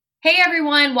Hey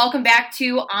everyone, welcome back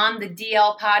to On the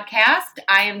DL podcast.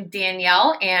 I am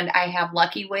Danielle and I have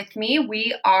Lucky with me.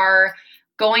 We are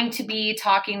going to be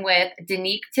talking with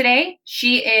Danique today.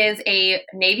 She is a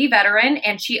Navy veteran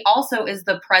and she also is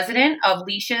the president of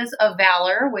Leashes of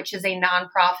Valor, which is a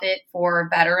nonprofit for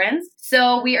veterans.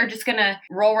 So we are just going to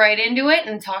roll right into it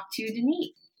and talk to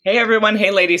Danique. Hey everyone. Hey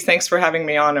ladies. Thanks for having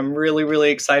me on. I'm really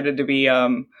excited to be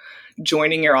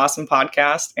joining your awesome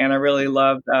podcast. And I really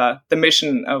love the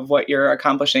mission of what you're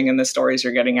accomplishing and the stories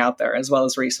you're getting out there, as well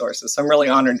as resources. So I'm really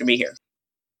honored to be here.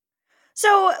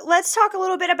 So let's talk a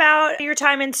little bit about your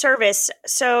time in service.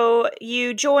 So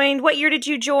you joined, what year did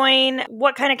you join?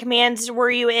 What kind of commands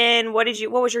were you in? What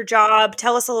was your job?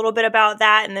 Tell us a little bit about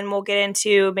that. And then we'll get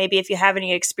into maybe if you have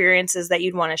any experiences that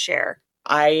you'd want to share.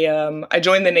 I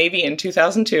joined the Navy in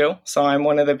 2002. So I'm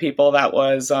one of the people that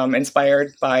was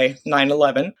inspired by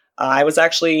 9/11. I was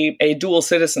actually a dual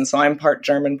citizen, so I'm part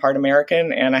German, part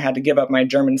American, and I had to give up my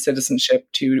German citizenship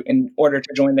in order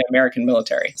to join the American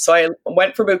military. So I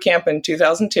went for boot camp in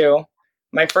 2002.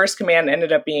 My first command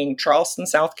ended up being Charleston,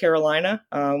 South Carolina.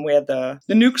 We had the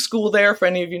nuke school there. For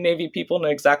any of you Navy people know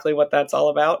exactly what that's all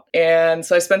about. And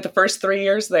so I spent the first 3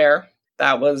 years there.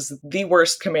 That was the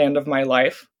worst command of my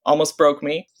life. Almost broke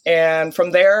me. And from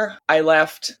there, I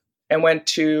left and went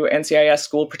to NCIS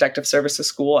school, Protective Services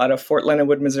School out of Fort Leonard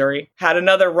Wood, Missouri. Had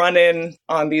another run-in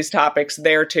on these topics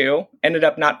there too. Ended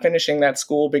up not finishing that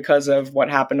school because of what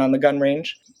happened on the gun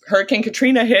range. Hurricane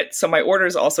Katrina hit, so my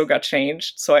orders also got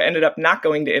changed. So I ended up not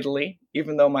going to Italy,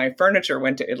 even though my furniture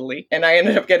went to Italy. And I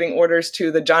ended up getting orders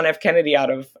to the John F. Kennedy out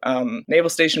of Naval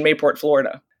Station Mayport,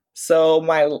 Florida. So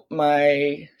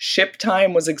my ship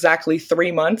time was exactly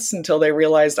 3 months until they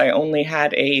realized I only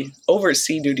had a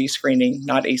oversea duty screening,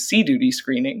 not a sea duty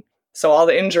screening. So all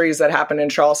the injuries that happened in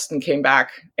Charleston came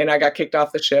back and I got kicked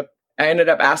off the ship. I ended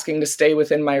up asking to stay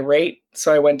within my rate.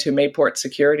 So I went to Mayport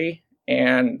Security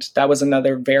and that was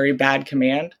another very bad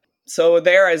command. So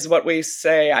there is what we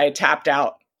say, I tapped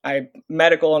out.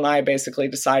 Medical and I basically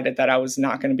decided that I was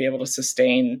not going to be able to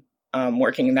sustain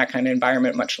working in that kind of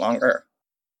environment much longer.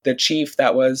 The chief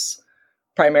that was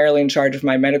primarily in charge of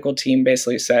my medical team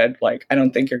basically said, I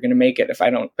don't think you're going to make it if I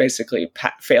don't basically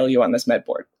fail you on this med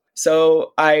board.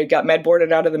 So I got med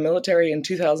boarded out of the military in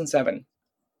 2007.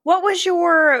 What was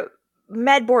your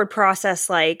med board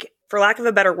process like? For lack of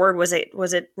a better word, was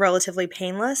it relatively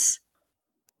painless?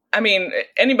 I mean,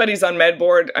 anybody's on med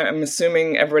board. I'm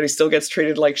assuming everybody still gets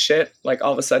treated like shit. Like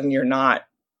all of a sudden you're not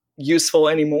useful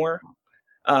anymore.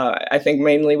 I think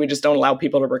mainly we just don't allow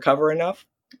people to recover enough.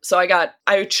 So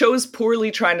I chose poorly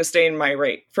trying to stay in my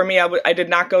rate. For me, I did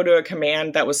not go to a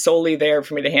command that was solely there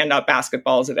for me to hand out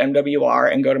basketballs at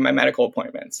MWR and go to my medical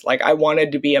appointments. I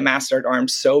wanted to be a master at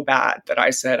arms so bad that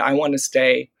I said, I want to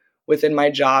stay within my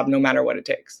job no matter what it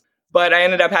takes. But I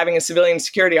ended up having a civilian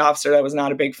security officer that was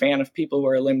not a big fan of people who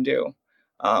are limb due.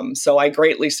 So I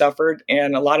greatly suffered,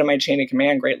 and a lot of my chain of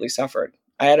command greatly suffered.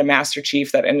 I had a master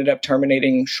chief that ended up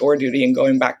terminating shore duty and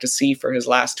going back to sea for his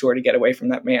last tour to get away from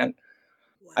that man.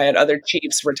 I had other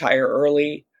chiefs retire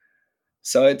early.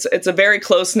 So it's a very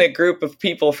close-knit group of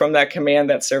people from that command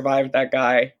that survived that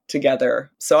guy together.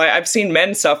 So I've seen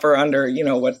men suffer under,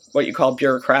 what you call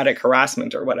bureaucratic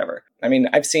harassment or whatever. I mean,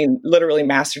 I've seen literally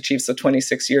master chiefs of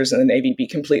 26 years in the Navy be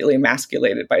completely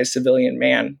emasculated by a civilian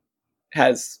man.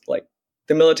 The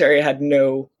military had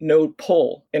no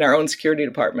pull in our own security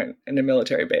department in the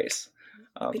military base,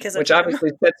 which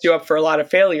obviously sets you up for a lot of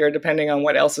failure depending on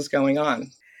what else is going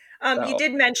on. You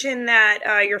did mention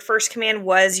that your first command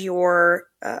was your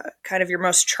kind of your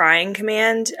most trying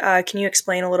command. Can you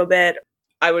explain a little bit?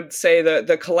 I would say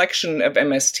the collection of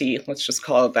MST, let's just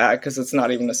call it that, because it's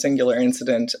not even a singular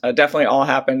incident, definitely all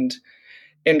happened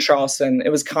in Charleston. It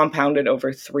was compounded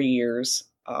over 3 years.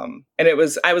 And I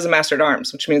was a master at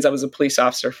arms, which means I was a police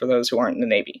officer for those who aren't in the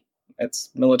Navy. It's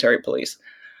military police.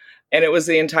 And it was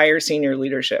the entire senior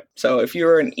leadership. So if you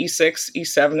were an E6,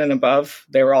 E7 and above,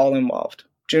 they were all involved.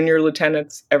 Junior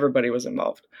lieutenants, everybody was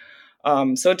involved.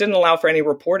 So it didn't allow for any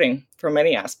reporting from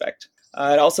any aspect.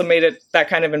 It also made it that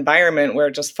kind of environment where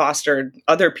it just fostered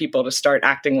other people to start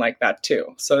acting like that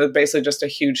too. So it's basically just a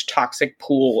huge toxic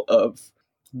pool of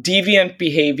deviant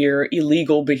behavior,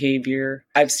 illegal behavior.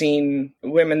 I've seen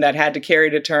women that had to carry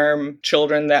to term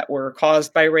children that were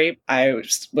caused by rape. I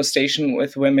was stationed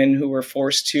with women who were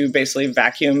forced to basically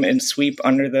vacuum and sweep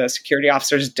under the security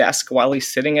officer's desk while he's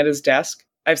sitting at his desk.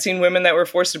 I've seen women that were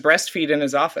forced to breastfeed in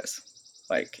his office.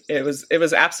 It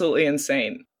was absolutely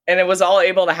insane. And it was all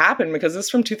able to happen because this is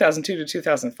from 2002 to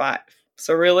 2005.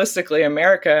 So realistically,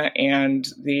 America and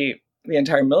the the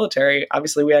entire military,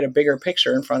 obviously we had a bigger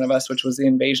picture in front of us, which was the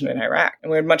invasion in Iraq.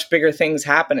 And we had much bigger things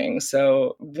happening.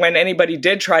 So when anybody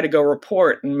did try to go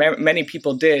report, and many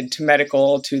people did, to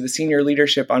medical, to the senior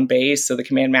leadership on base, so the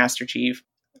command master chief,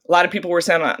 a lot of people were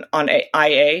sent on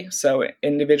IA, so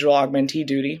individual augmentee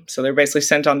duty. So they're basically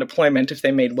sent on deployment if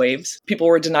they made waves. People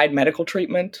were denied medical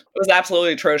treatment. It was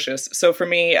absolutely atrocious. So for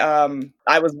me,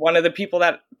 I was one of the people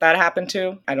that happened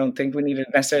to. I don't think we need to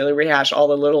necessarily rehash all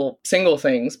the little single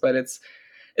things, but it's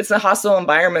a hostile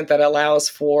environment that allows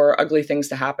for ugly things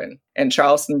to happen. And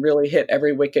Charleston really hit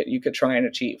every wicket you could try and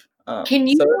achieve. Can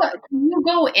you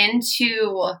go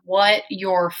into what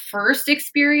your first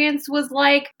experience was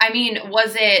like? I mean,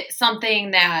 was it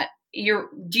something that do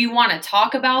you want to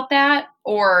talk about that?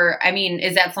 Or, I mean,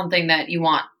 is that something that you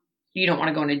don't want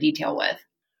to go into detail with?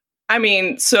 I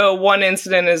mean, so one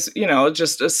incident is,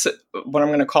 just what I'm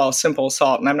going to call a simple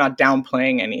assault, and I'm not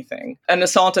downplaying anything. An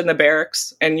assault in the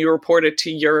barracks, and you report it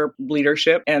to your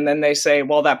leadership, and then they say,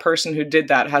 well, that person who did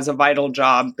that has a vital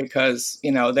job because,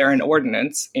 they're in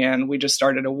ordnance, and we just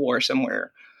started a war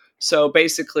somewhere. So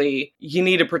basically, you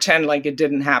need to pretend like it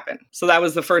didn't happen. So that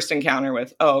was the first encounter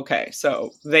with, oh, okay,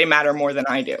 so they matter more than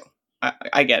I do.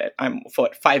 I get it. I'm,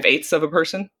 5/8 of a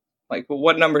person? Like, well,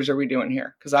 what numbers are we doing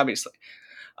here? Because obviously...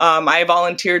 I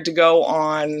volunteered to go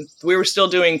we were still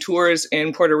doing tours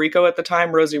in Puerto Rico at the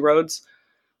time, Rosie Roads,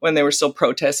 when they were still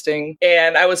protesting.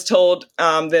 And I was told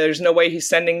there's no way he's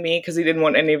sending me because he didn't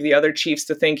want any of the other chiefs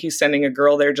to think he's sending a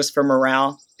girl there just for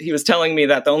morale. He was telling me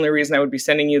that the only reason I would be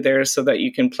sending you there is so that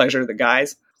you can pleasure the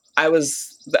guys.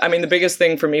 The biggest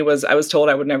thing for me was I was told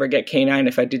I would never get K-9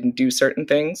 if I didn't do certain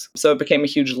things. So it became a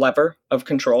huge lever of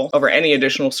control over any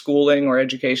additional schooling or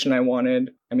education I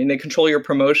wanted. I mean, they control your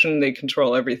promotion, they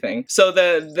control everything. So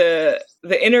the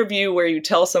interview where you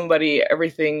tell somebody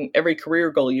everything, every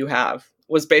career goal you have,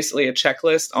 was basically a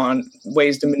checklist on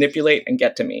ways to manipulate and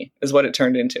get to me, is what it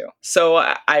turned into. So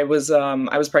I was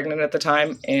pregnant at the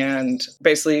time, and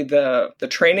basically the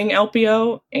training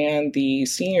LPO and the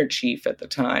senior chief at the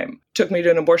time took me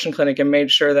to an abortion clinic and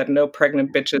made sure that no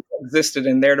pregnant bitches existed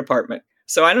in their department.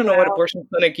 So I don't know what abortion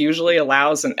clinic usually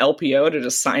allows an LPO to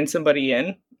just sign somebody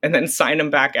in and then sign them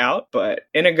back out. But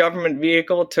in a government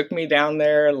vehicle, took me down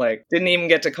there, didn't even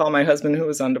get to call my husband who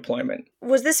was on deployment.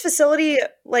 Was this facility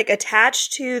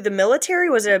attached to the military?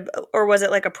 Or was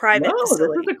it like a private facility?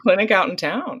 No, this is a clinic out in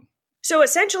town. So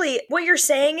essentially what you're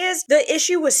saying is the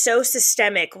issue was so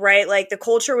systemic, right? Like the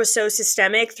culture was so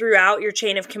systemic throughout your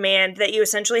chain of command that you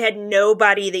essentially had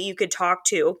nobody that you could talk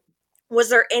to. Was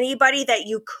there anybody that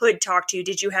you could talk to?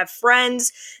 Did you have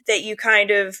friends that you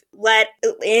kind of let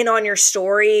in on your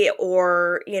story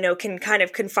or, can kind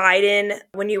of confide in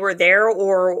when you were there?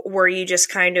 Or were you just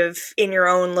kind of in your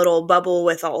own little bubble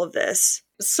with all of this?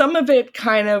 Some of it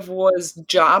kind of was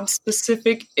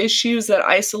job-specific issues that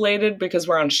isolated because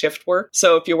we're on shift work.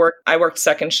 So I worked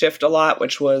second shift a lot,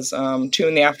 which was 2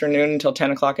 in the afternoon until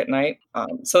 10 o'clock at night.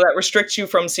 So that restricts you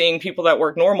from seeing people that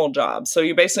work normal jobs. So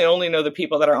you basically only know the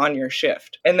people that are on your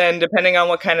shift. And then depending on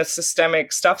what kind of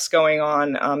systemic stuff's going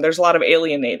on, there's a lot of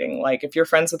alienating. Like if you're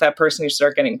friends with that person, you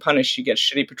start getting punished, you get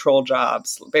shitty patrol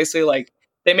jobs. Basically,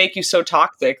 they make you so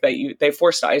toxic that they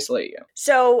force to isolate you.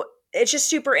 So it's just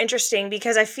super interesting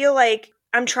because I feel like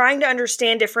I'm trying to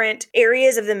understand different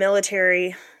areas of the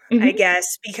military, I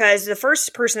guess, because the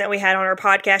first person that we had on our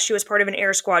podcast, she was part of an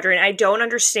air squadron. I don't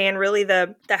understand really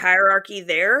the hierarchy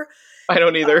there. I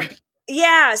don't either.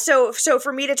 Yeah. So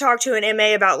for me to talk to an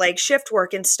MA about shift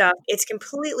work and stuff, it's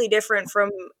completely different from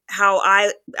how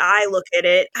I look at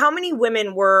it. How many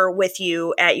women were with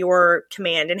you at your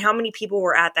command and how many people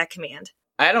were at that command?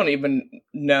 I don't even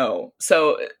know.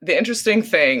 So the interesting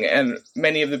thing, and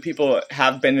many of the people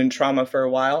have been in trauma for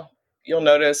a while, you'll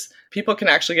notice people can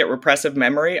actually get repressive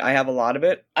memory. I have a lot of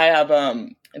it. I have a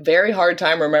very hard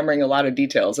time remembering a lot of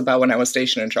details about when I was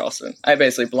stationed in Charleston. I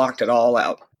basically blocked it all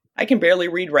out. I can barely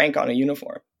read rank on a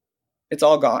uniform. It's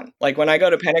all gone. Like when I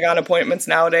go to Pentagon appointments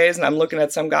nowadays and I'm looking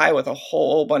at some guy with a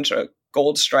whole bunch of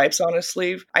gold stripes on his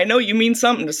sleeve, I know you mean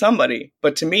something to somebody,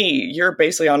 but to me, you're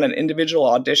basically on an individual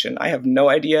audition. I have no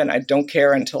idea and I don't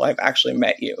care until I've actually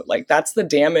met you. That's the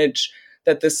damage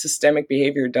that this systemic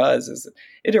behavior does, is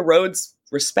it erodes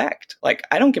respect.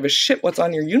 I don't give a shit what's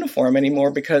on your uniform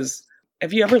anymore because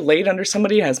have you ever laid under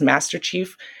somebody who has Master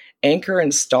Chief, Anchor,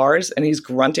 and stars and he's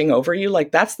grunting over you?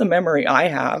 That's the memory I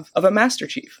have of a Master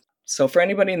Chief. So for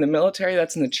anybody in the military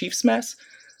that's in the Chief's mess,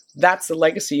 that's the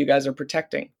legacy you guys are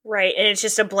protecting. Right. And it's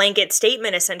just a blanket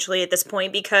statement essentially at this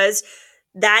point because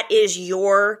that is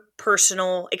your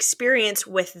personal experience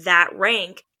with that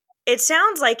rank. It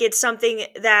sounds like it's something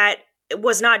that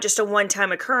was not just a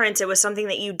one-time occurrence. It was something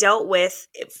that you dealt with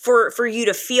for you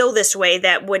to feel this way,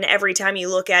 that when every time you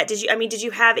look at, did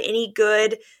you have any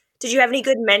good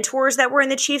mentors that were in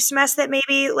the Chiefs mess that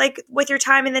maybe, like, with your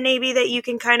time in the Navy, that you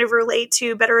can kind of relate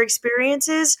to better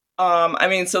experiences?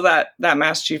 So that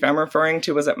Master Chief I'm referring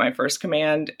to was at my first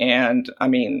command, and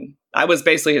I was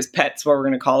basically his pet, is what we're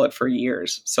going to call it, for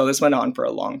years. So this went on for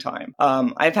a long time.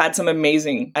 I had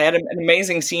an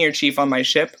amazing senior chief on my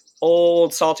ship,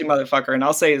 old salty motherfucker, and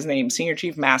I'll say his name, Senior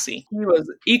Chief Massey. He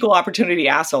was equal opportunity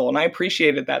asshole, and I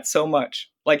appreciated that so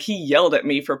much. Like, he yelled at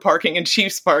me for parking in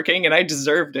Chiefs parking, and I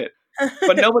deserved it.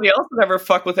 But nobody else would ever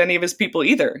fuck with any of his people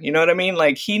either. You know what I mean?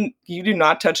 Like, you do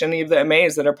not touch any of the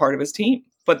MAs that are part of his team.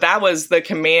 But that was the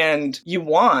command you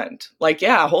want. Like,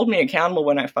 yeah, hold me accountable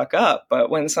when I fuck up. But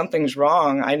when something's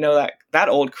wrong, I know that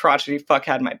old crotchety fuck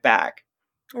had my back.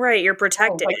 Right, you're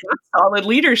protected. Like, that's solid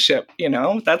leadership,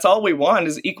 That's all we want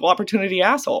is equal opportunity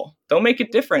asshole. Don't make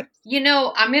it different.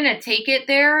 I'm going to take it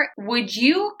there. Would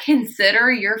you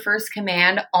consider your first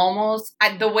command almost,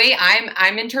 the way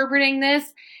I'm interpreting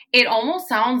this, it almost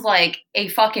sounds like a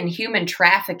fucking human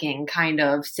trafficking kind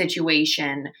of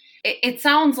situation. It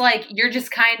sounds like you're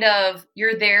just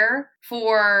you're there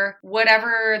for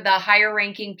whatever the higher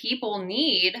ranking people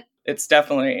need. It's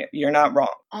definitely, you're not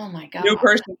wrong. Oh my God. New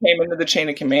person came into the chain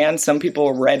of command. Some people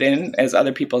were read in as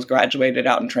other people's graduated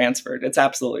out and transferred. It's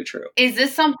absolutely true. Is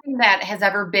this something that has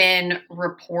ever been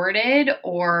reported,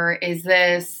 or is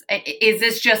this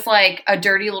just like a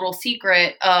dirty little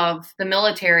secret of the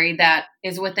military that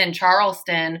is within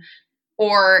Charleston?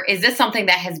 Or is this something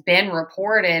that has been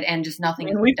reported and just nothing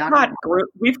has been done?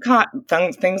 We've caught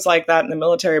things like that in the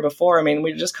military before.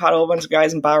 We just caught a whole bunch of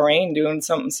guys in Bahrain doing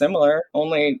something similar,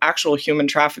 only actual human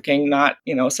trafficking, not,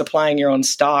 supplying your own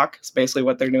stock. It's basically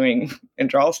what they're doing in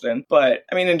Charleston. But,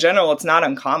 in general, it's not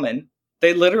uncommon.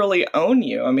 They literally own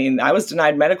you. I was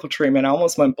denied medical treatment. I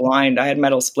almost went blind. I had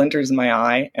metal splinters in my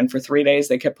eye. And for 3 days,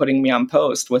 they kept putting me on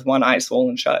post with one eye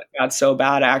swollen shut. It got so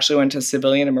bad, I actually went to a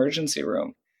civilian emergency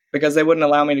room, because they wouldn't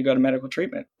allow me to go to medical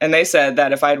treatment. And they said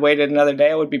that if I'd waited another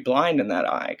day, I would be blind in that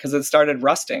eye because it started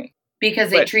rusting. Because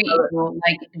they treat you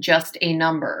like just a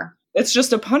number. It's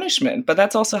just a punishment, but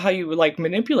that's also how you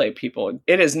manipulate people.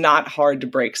 It is not hard to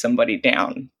break somebody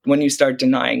down when you start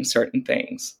denying certain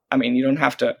things. You don't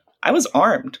have to. I was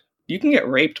armed. You can get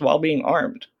raped while being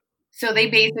armed. So they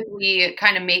basically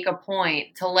kind of make a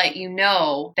point to let you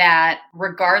know that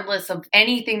regardless of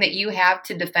anything that you have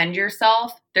to defend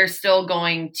yourself, they're still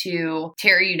going to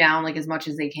tear you down as much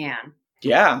as they can.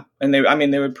 Yeah. And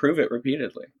they would prove it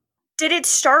repeatedly. Did it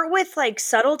start with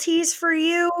subtleties for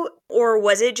you, or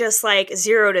was it just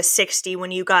 0 to 60 when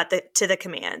you got to the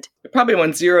command? It probably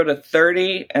went 0 to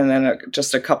 30, and then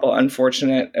just a couple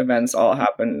unfortunate events all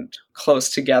happened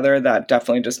close together that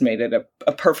definitely just made it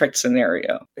a perfect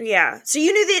scenario. Yeah. So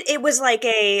you knew that it was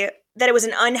that it was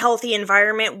an unhealthy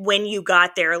environment when you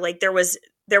got there.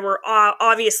 There were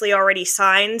obviously already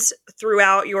signs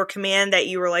throughout your command that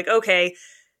you were okay,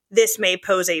 this may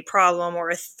pose a problem or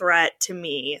a threat to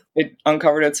me. It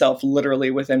uncovered itself literally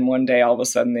within one day. All of a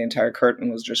sudden, the entire curtain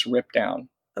was just ripped down.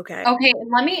 Okay. Okay,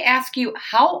 let me ask you,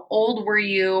 how old were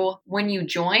you when you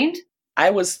joined?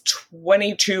 I was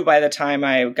 22 by the time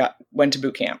I went to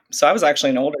boot camp. So I was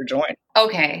actually an older join.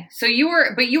 Okay. So you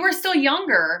were still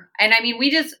younger. And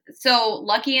so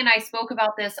Lucky and I spoke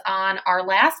about this on our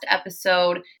last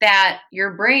episode, that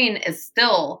your brain is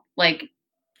still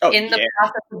in the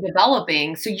process of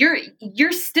developing. So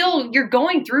you're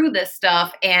going through this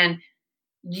stuff, and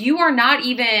you are not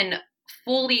even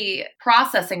fully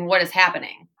processing what is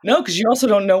happening. No, because you also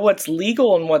don't know what's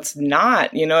legal and what's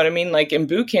not. You know what I mean? In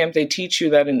boot camp, they teach you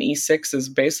that an E6 is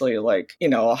basically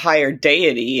a higher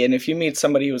deity. And if you meet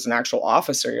somebody who's an actual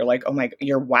officer, you're oh my,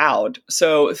 you're wowed.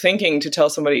 So thinking to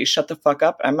tell somebody, shut the fuck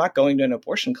up, I'm not going to an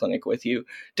abortion clinic with you,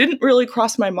 didn't really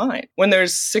cross my mind. When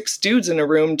there's 6 dudes in a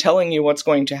room telling you what's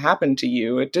going to happen to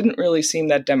you, it didn't really seem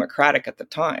that democratic at the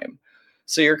time.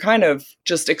 So you're kind of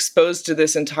just exposed to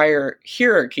this entire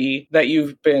hierarchy that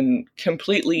you've been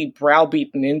completely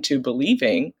browbeaten into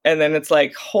believing. And then it's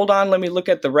hold on, let me look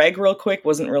at the reg real quick,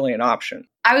 wasn't really an option.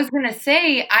 I was going to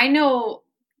say, I know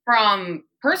from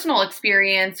personal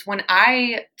experience, when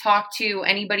I talk to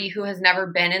anybody who has never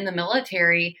been in the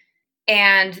military,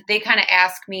 and they kind of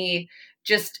ask me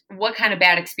just what kind of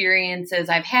bad experiences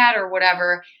I've had or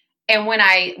whatever. And when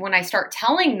I start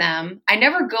telling them, I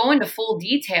never go into full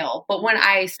detail, but when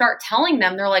I start telling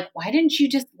them, they're like, why didn't you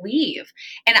just leave?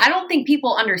 And I don't think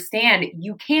people understand,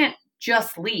 you can't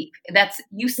just leave.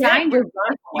 You signed your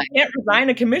You can't resign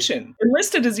a commission.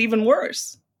 Enlisted is even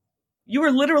worse. You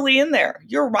were literally in there.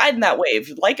 You're riding that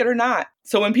wave, like it or not.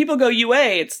 So when people go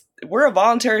UA, we're a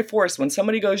voluntary force. When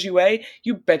somebody goes UA,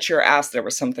 you bet your ass there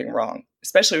was something wrong,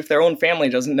 especially if their own family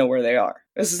doesn't know where they are.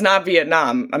 This is not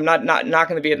Vietnam. I'm not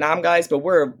knocking the Vietnam guys, but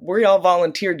we all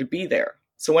volunteered to be there.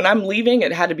 So when I'm leaving,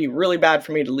 it had to be really bad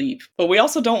for me to leave. But we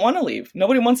also don't want to leave.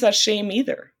 Nobody wants that shame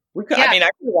either. I could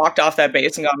have walked off that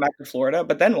base and gone back to Florida,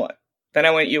 but then what? Then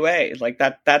I went UA. Like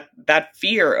that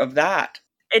fear of that.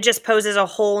 It just poses a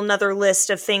whole nother list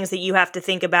of things that you have to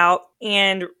think about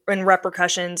and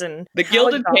repercussions. And the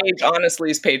Gilded Cage,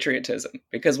 honestly, is patriotism,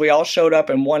 because we all showed up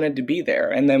and wanted to be there.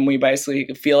 And then we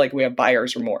basically feel like we have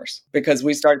buyer's remorse because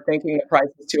we start thinking the price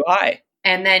is too high.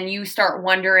 And then you start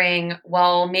wondering,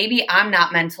 well, maybe I'm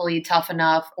not mentally tough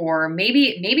enough, or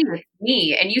maybe it's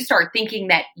me. And you start thinking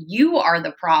that you are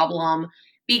the problem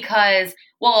because,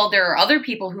 well, there are other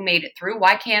people who made it through.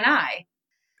 Why can't I?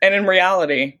 And in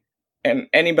reality, and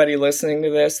anybody listening to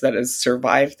this that has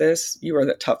survived this, you are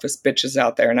the toughest bitches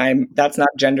out there. And that's not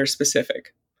gender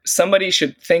specific. Somebody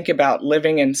should think about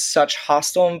living in such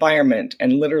hostile environment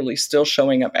and literally still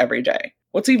showing up every day.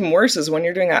 What's even worse is when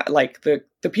you're doing that, like the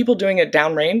people doing it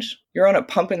downrange, you're on a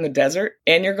pump in the desert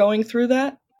and you're going through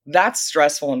that. That's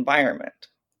stressful environment.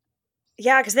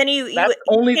 Yeah, because then you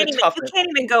can't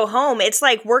even go home. It's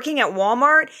like working at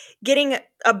Walmart, getting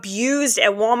abused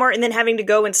at Walmart, and then having to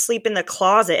go and sleep in the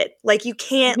closet. Like, you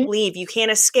can't leave. You can't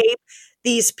escape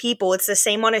these people. It's the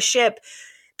same on a ship.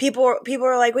 People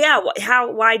are like, well, yeah,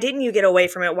 why didn't you get away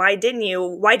from it? Why didn't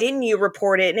you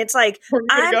report it? And it's like,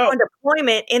 I'm on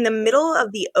deployment in the middle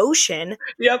of the ocean.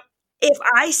 Yep. If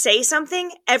I say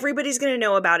something, everybody's going to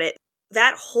know about it.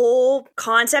 That whole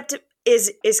concept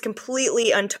is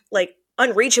completely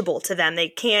unreachable to them. They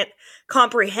can't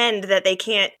comprehend that they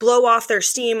can't blow off their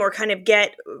steam or kind of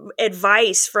get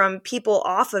advice from people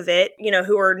off of it,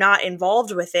 who are not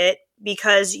involved with it,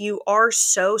 because you are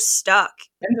so stuck.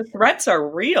 And the threats are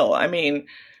real. I mean,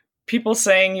 people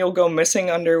saying you'll go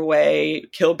missing underway,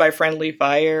 killed by friendly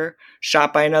fire,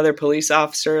 shot by another police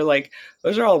officer, like,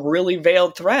 those are all really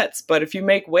veiled threats. But if you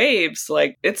make waves,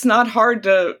 like, it's not hard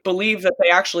to believe that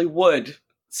they actually would,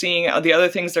 seeing the other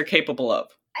things they're capable of.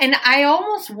 And I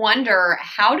almost wonder,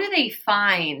 how do they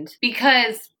find,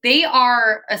 because they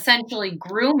are essentially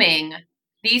grooming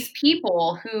these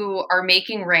people who are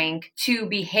making rank to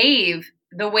behave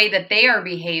the way that they are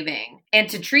behaving and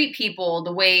to treat people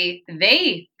the way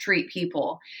they treat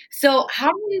people. So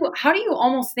how do you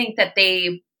almost think that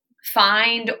they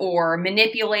find or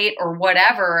manipulate or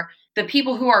whatever the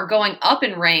people who are going up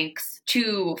in ranks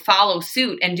to follow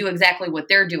suit and do exactly what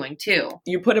they're doing too?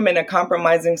 You put them in a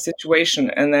compromising situation,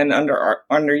 and then under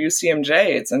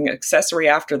UCMJ, it's an accessory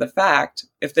after the fact.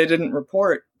 If they didn't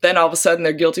report, then all of a sudden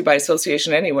they're guilty by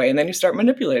association anyway, and then you start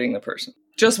manipulating the person.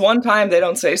 Just one time they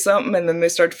don't say something, and then they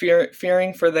start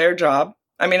fearing for their job.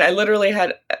 I mean, I literally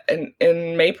had, in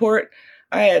Mayport,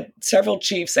 I had several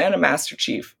chiefs and a master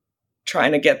chief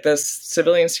trying to get this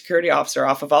civilian security officer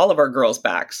off of all of our girls'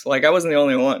 backs. Like, I wasn't the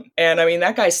only one. And I mean,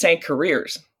 that guy sank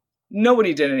careers.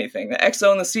 Nobody did anything. The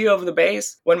XO and the CO of the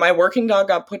base, when my working dog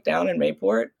got put down in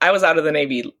Mayport, I was out of the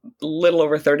Navy a little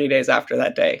over 30 days after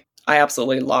that day. I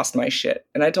absolutely lost my shit.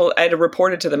 And I had to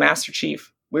report it to the master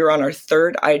chief. We were on our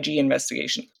third IG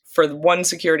investigation for one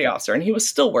security officer, and he was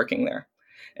still working there.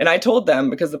 And I told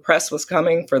them, because the press was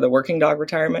coming for the working dog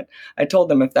retirement, I told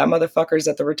them, if that motherfucker's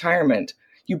at the retirement,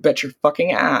 you bet your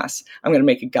fucking ass I'm going to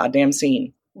make a goddamn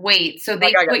scene. Wait, so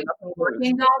they put your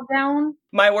working dog down?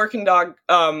 My working dog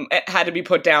had to be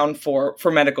put down for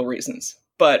medical reasons.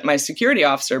 But my security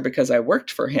officer, because I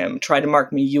worked for him, tried to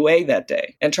mark me UA that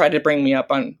day and tried to bring me up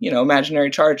on,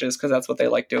 imaginary charges, because that's what they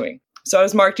like doing. So I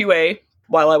was marked UA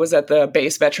while I was at the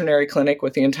base veterinary clinic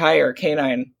with the entire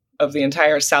canine of the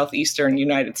entire southeastern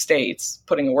United States,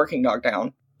 putting a working dog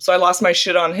down. So I lost my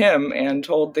shit on him and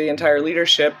told the entire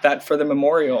leadership that for the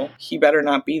memorial, he better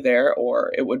not be there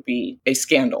or it would be a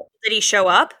scandal. Did he show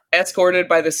up? Escorted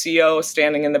by the CO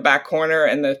standing in the back corner,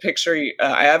 and the picture,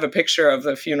 I have a picture of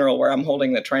the funeral where I'm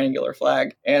holding the triangular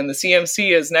flag, and the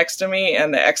CMC is next to me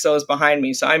and the XO is behind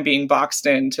me. So I'm being boxed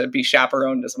in to be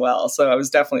chaperoned as well. So I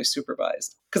was definitely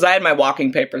supervised because I had my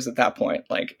walking papers at that point,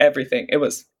 like everything. It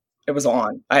was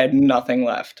on. I had nothing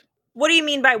left. What do you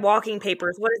mean by walking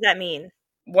papers? What does that mean?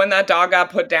 When that dog got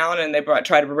put down and they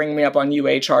tried to bring me up on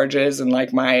UA charges, and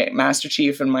like my master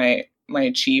chief and my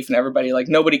chief and everybody, like,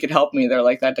 nobody could help me. They're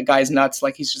like, that the guy's nuts.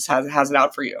 Like, he's just has it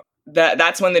out for you.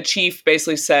 That's when the chief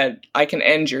basically said, I can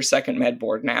end your second med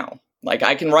board now. Like,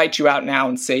 I can write you out now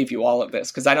and save you all of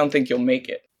this because I don't think you'll make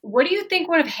it. What do you think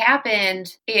would have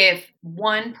happened if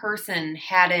one person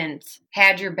hadn't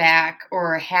had your back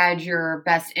or had your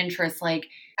best interest? Like,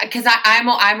 because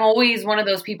I'm always one of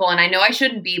those people, and I know I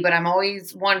shouldn't be, but I'm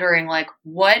always wondering, like,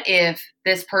 what if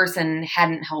this person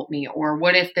hadn't helped me, or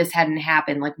what if this hadn't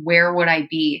happened? Like, where would I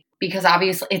be? Because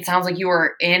obviously, it sounds like you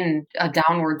were in a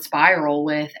downward spiral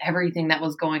with everything that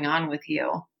was going on with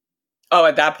you. Oh,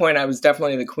 at that point, I was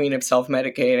definitely the queen of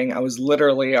self-medicating. I was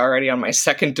literally already on my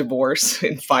second divorce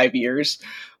in 5 years.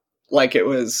 Like, it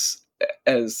was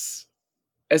as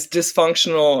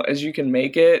dysfunctional as you can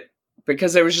make it,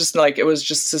 because it was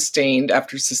just sustained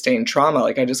after sustained trauma.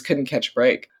 Like, I just couldn't catch a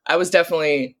break. I was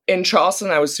definitely in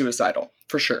Charleston. I was suicidal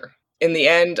for sure. In the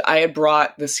end, I had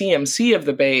brought the CMC of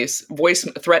the base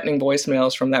threatening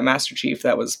voicemails from that Master Chief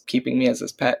that was keeping me as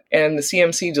his pet. And the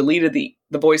CMC deleted the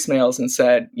voicemails and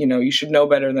said, you should know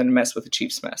better than to mess with the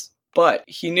Chief's mess. But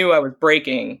he knew I was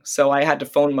breaking, so I had to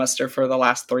phone muster for the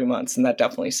last 3 months, and that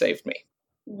definitely saved me.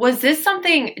 Was this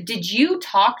something, did you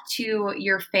talk to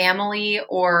your family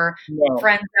or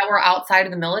friends that were outside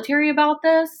of the military about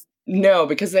this? No,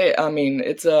 because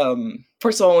it's,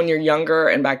 first of all, when you're younger,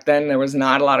 and back then there was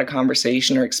not a lot of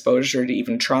conversation or exposure to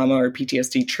even trauma or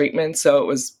PTSD treatment. So it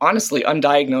was honestly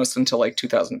undiagnosed until like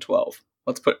 2012.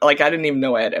 I didn't even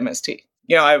know I had MST.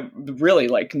 I really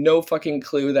no fucking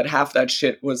clue that half that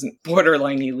shit was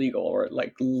borderline illegal or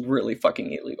like really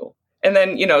fucking illegal. And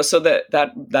then, so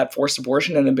that forced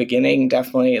abortion in the beginning,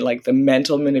 definitely like the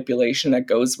mental manipulation that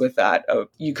goes with that of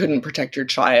you couldn't protect your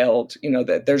child,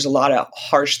 that there's a lot of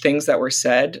harsh things that were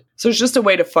said. So it's just a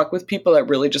way to fuck with people that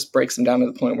really just breaks them down to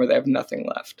the point where they have nothing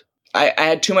left. I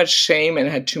had too much shame and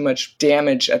had too much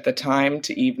damage at the time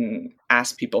to even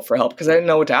ask people for help because I didn't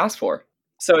know what to ask for.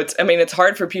 So it's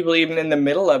hard for people even in the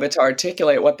middle of it to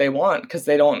articulate what they want because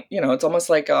they don't, it's almost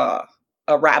like a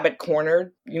rabbit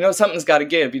cornered. Something's got to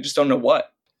give. You just don't know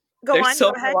what. There's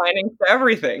silver lining for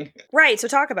everything. Right. So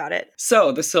talk about it.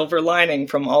 So the silver lining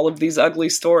from all of these ugly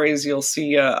stories, you'll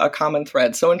see a common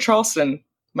thread. So in Charleston,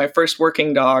 my first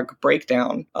working dog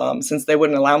breakdown, since they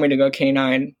wouldn't allow me to go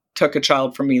canine, took a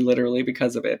child from me literally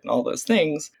because of it and all those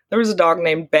things. There was a dog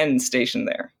named Ben stationed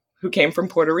there who came from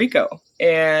Puerto Rico.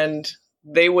 And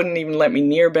they wouldn't even let me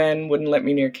near Ben, wouldn't let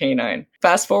me near canine.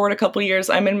 Fast forward a couple years,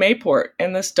 I'm in Mayport,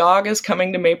 and this dog is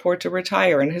coming to Mayport to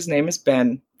retire, and his name is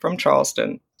Ben from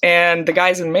Charleston. And the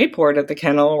guys in Mayport at the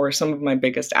kennel were some of my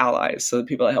biggest allies, so the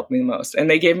people that helped me the most. And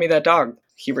they gave me that dog.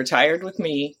 He retired with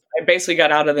me. I basically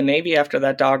got out of the Navy after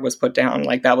that dog was put down.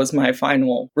 Like, that was my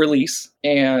final release.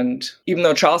 And even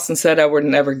though Charleston said I would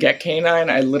never get canine,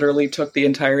 I literally took the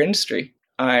entire industry.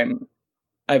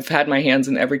 I've had my hands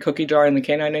in every cookie jar in the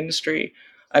canine industry.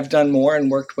 I've done more and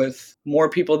worked with more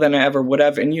people than I ever would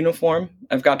have in uniform.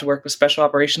 I've got to work with special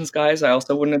operations guys I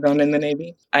also wouldn't have done in the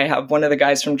Navy. I have one of the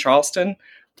guys from Charleston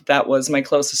that was my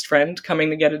closest friend coming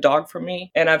to get a dog from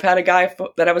me. And I've had a guy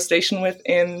that I was stationed with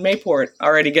in Mayport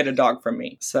already get a dog from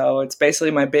me. So it's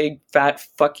basically my big, fat,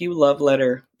 fuck you love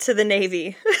letter. To the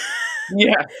Navy.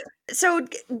 Yeah. So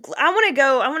I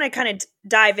want to kind of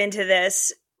dive into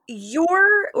this.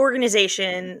 Your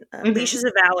organization, Leashes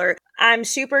of Valor, I'm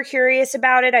super curious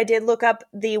about it. I did look up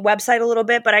the website a little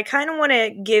bit, but I kind of want to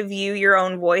give you your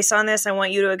own voice on this. I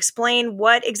want you to explain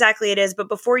what exactly it is. But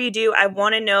before you do, I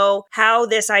want to know how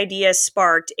this idea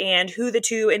sparked and who the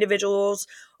two individuals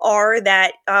are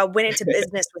that went into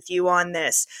business with you on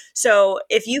this. So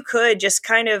if you could just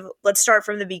kind of, let's start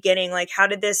from the beginning. Like, how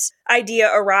did this idea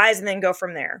arise and then go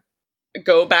from there?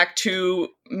 Go back to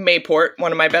Mayport.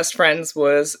 One of my best friends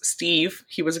was Steve.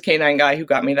 He was a canine guy who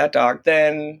got me that dog.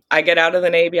 Then I get out of the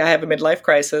Navy. I have a midlife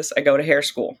crisis. I go to hair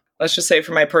school. Let's just say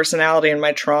for my personality and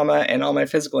my trauma and all my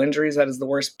physical injuries, that is the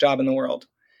worst job in the world.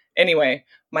 Anyway,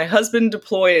 my husband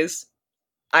deploys.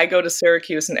 I go to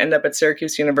Syracuse and end up at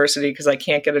Syracuse University because I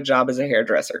can't get a job as a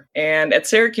hairdresser. And at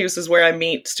Syracuse is where I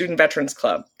meet Student Veterans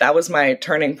Club. That was my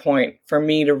turning point for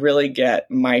me to really get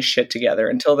my shit together.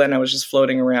 Until then, I was just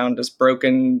floating around as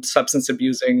broken, substance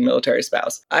abusing military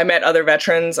spouse. I met other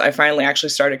veterans. I finally actually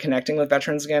started connecting with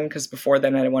veterans again because before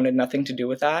then I wanted nothing to do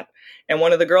with that. And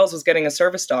one of the girls was getting a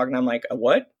service dog. And I'm like, a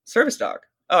what? Service dog?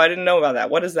 Oh, I didn't know about that.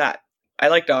 What is that? I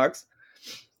like dogs.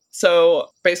 So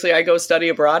basically I go study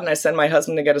abroad and I send my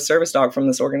husband to get a service dog from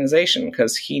this organization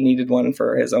because he needed one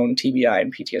for his own TBI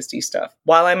and PTSD stuff.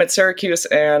 While I'm at Syracuse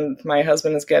and my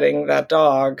husband is getting that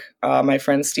dog, my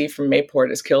friend Steve from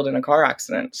Mayport is killed in a car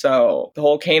accident. So the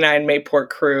whole canine Mayport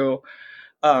crew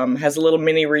has a little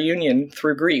mini reunion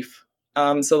through grief.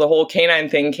 So the whole canine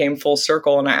thing came full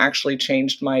circle, and I actually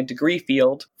changed my degree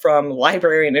field from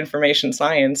library and information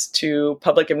science to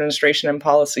public administration and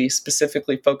policy,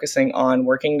 specifically focusing on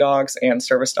working dogs and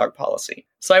service dog policy.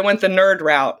 So I went the nerd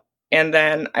route, and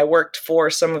then I worked for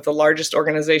some of the largest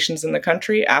organizations in the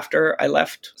country after I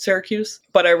left Syracuse.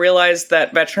 But I realized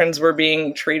that veterans were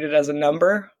being treated as a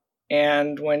number,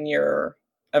 and when you're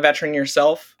a veteran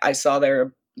yourself, I saw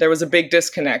there was a big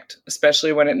disconnect,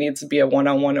 especially when it needs to be a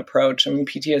one-on-one approach. I mean,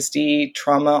 PTSD,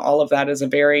 trauma, all of that is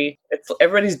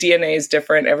everybody's DNA is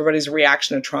different. Everybody's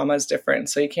reaction to trauma is different.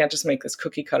 So you can't just make this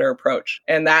cookie cutter approach.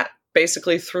 And that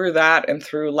basically through that and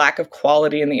through lack of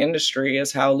quality in the industry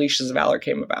is how Leashes of Valor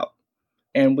came about.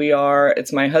 And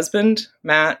it's my husband,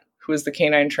 Matt, who is the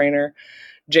canine trainer,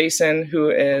 Jason, who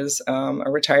is a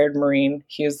retired Marine.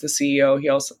 He is the CEO.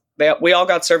 We all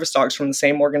got service dogs from the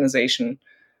same organization,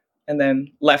 and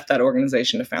then left that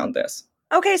organization to found this.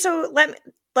 Okay, so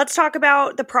let's talk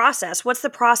about the process. What's the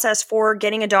process for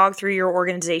getting a dog through your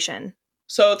organization?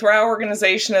 So through our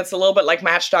organization, it's a little bit like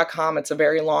Match.com. It's a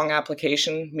very long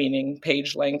application, meaning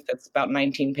page length. It's about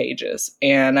 19 pages.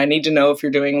 And I need to know if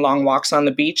you're doing long walks on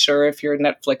the beach or if you're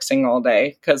Netflixing all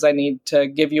day, because I need to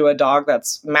give you a dog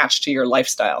that's matched to your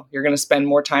lifestyle. You're going to spend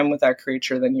more time with that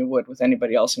creature than you would with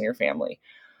anybody else in your family.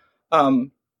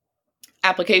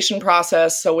 Application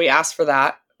process. So we ask for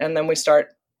that, and then we start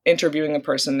interviewing a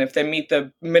person. If they meet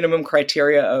the minimum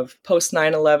criteria of post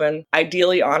 9/11,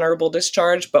 ideally honorable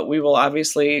discharge, but we will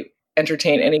obviously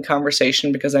entertain any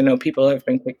conversation because I know people have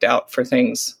been kicked out for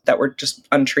things that were just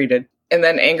untreated. And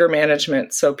then anger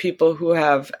management. So people who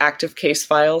have active case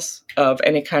files of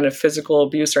any kind of physical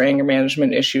abuse or anger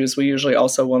management issues, we usually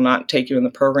also will not take you in the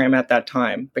program at that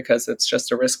time because it's just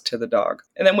a risk to the dog.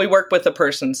 And then we work with the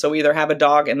person. So we either have a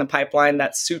dog in the pipeline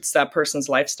that suits that person's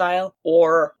lifestyle,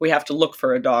 or we have to look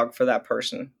for a dog for that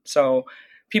person. So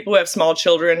people who have small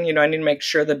children, I need to make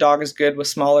sure the dog is good with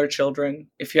smaller children.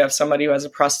 If you have somebody who has a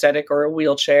prosthetic or a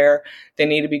wheelchair, they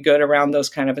need to be good around those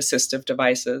kind of assistive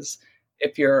devices.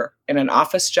 If you're in an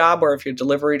office job or if you're a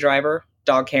delivery driver,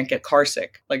 dog can't get car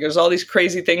sick. Like there's all these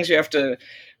crazy things you have to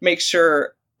make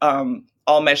sure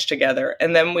all mesh together.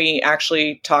 And then we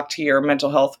actually talk to your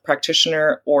mental health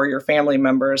practitioner or your family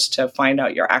members to find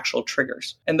out your actual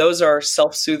triggers. And those are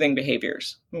self-soothing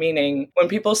behaviors, meaning when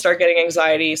people start getting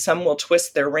anxiety, some will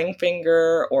twist their ring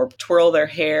finger or twirl their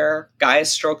hair,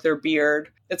 guys stroke their beard.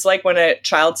 It's like when a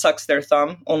child sucks their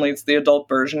thumb, only it's the adult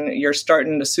version. You're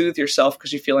starting to soothe yourself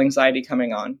because you feel anxiety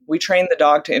coming on. We train the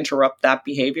dog to interrupt that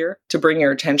behavior, to bring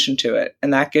your attention to it.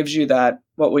 And that gives you that,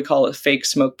 what we call a fake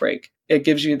smoke break. It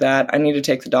gives you that, I need to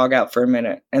take the dog out for a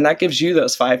minute. And that gives you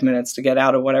those 5 minutes to get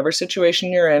out of whatever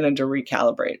situation you're in and to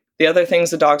recalibrate. The other things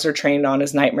the dogs are trained on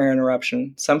is nightmare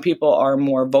interruption. Some people are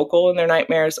more vocal in their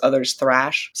nightmares, others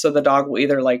thrash. So the dog will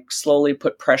either slowly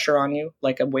put pressure on you,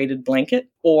 like a weighted blanket,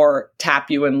 or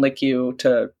tap you and lick you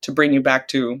to bring you back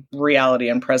to reality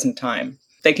and present time.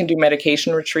 They can do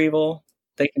medication retrieval.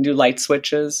 They can do light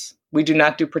switches. We do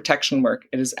not do protection work.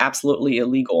 It is absolutely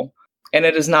illegal. And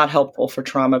it is not helpful for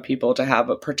trauma people to have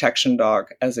a protection dog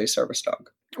as a service dog.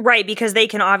 Right, because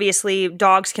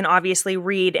dogs can obviously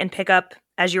read and pick up,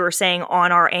 as you were saying,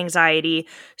 on our anxiety.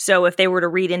 So if they were to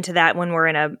read into that when we're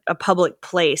in a public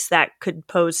place, that could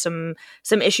pose some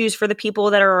issues for the people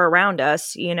that are around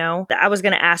us, I was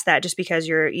going to ask that just because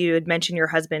you had mentioned your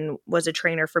husband was a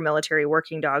trainer for military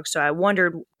working dogs. So I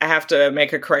wondered. I have to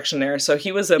make a correction there. So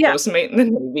he was a postmate in the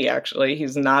Navy, actually.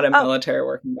 He's not a military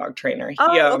working dog trainer.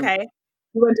 Okay.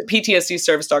 We went to PTSD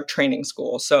service dog training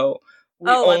school, so we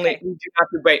do not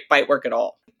do bite work at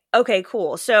all. Okay,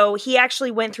 cool. So he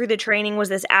actually went through the training. Was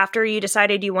this after you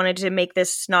decided you wanted to make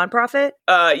this nonprofit?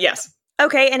 Yes.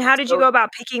 Okay, and how did you go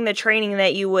about picking the training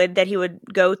that he would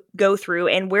go through,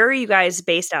 and where are you guys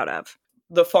based out of?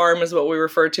 The farm is what we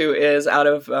refer to is out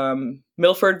of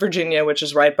Milford, Virginia, which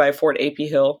is right by Fort A.P.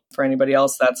 Hill. For anybody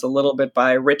else, that's a little bit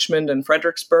by Richmond and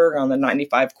Fredericksburg on the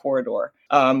 95 corridor.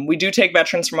 We do take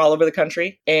veterans from all over the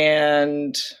country,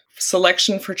 and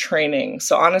selection for training.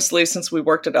 So honestly, since we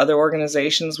worked at other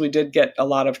organizations, we did get a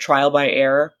lot of trial by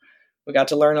error. We got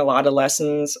to learn a lot of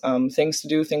lessons, things to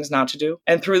do, things not to do.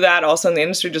 And through that, also in the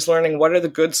industry, just learning what are the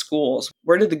good schools?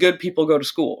 Where did the good people go to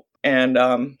school? And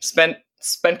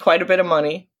spent quite a bit of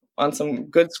money on some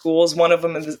good schools. One of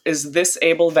them is This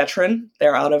Able Veteran.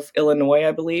 They're out of Illinois,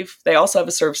 I believe. They also have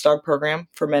a service dog program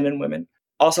for men and women.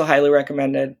 Also highly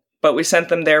recommended. But we sent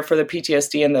them there for the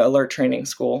PTSD and the alert training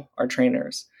school, our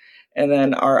trainers. And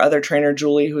then our other trainer,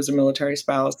 Julie, who's a military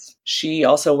spouse, she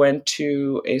also went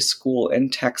to a school in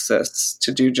Texas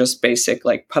to do just basic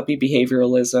puppy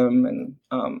behavioralism and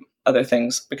other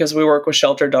things because we work with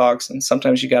shelter dogs and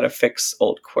sometimes you got to fix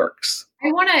old quirks. I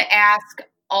want to ask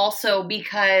also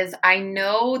because I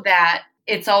know that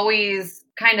it's always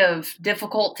kind of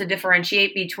difficult to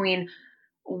differentiate between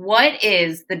what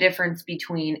is the difference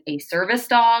between a service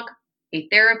dog, a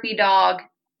therapy dog,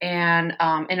 and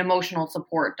an emotional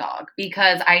support dog,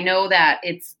 because I know that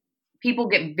people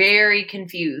get very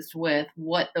confused with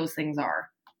what those things are.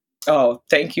 Oh,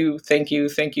 thank you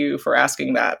for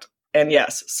asking that. And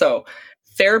yes, so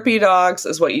therapy dogs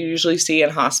is what you usually see in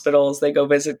hospitals. They go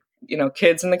visit,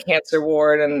 kids in the cancer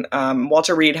ward, and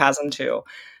Walter Reed has them too.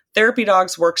 Therapy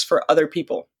dogs works for other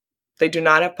people. They do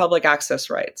not have public access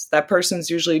rights. That person's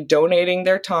usually donating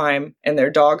their time and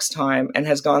their dog's time and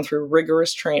has gone through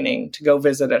rigorous training to go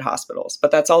visit at hospitals.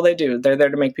 But that's all they do. They're there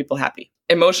to make people happy.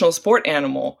 Emotional support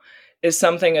animal is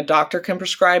something a doctor can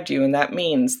prescribe to you, and that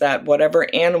means that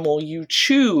whatever animal you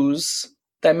choose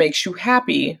that makes you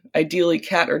happy, ideally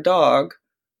cat or dog,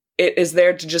 it is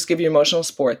there to just give you emotional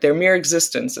support. Their mere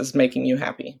existence is making you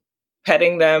happy.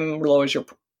 Petting them lowers your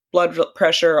blood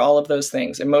pressure, all of those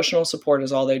things. Emotional support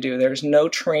is all they do. There's no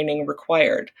training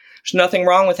required. There's nothing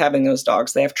wrong with having those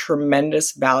dogs. They have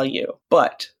tremendous value.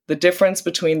 But the difference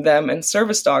between them and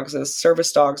service dogs is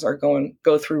service dogs are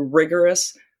go through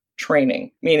rigorous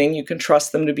training, meaning you can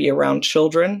trust them to be around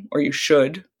children, or you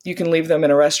should. You can leave them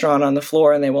in a restaurant on the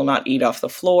floor and they will not eat off the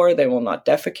floor. They will not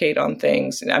defecate on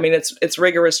things. I mean, it's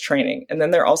rigorous training. And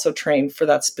then they're also trained for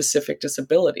that specific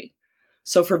disability.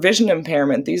 So for vision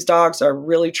impairment, these dogs are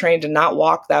really trained to not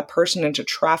walk that person into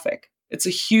traffic. It's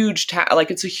a huge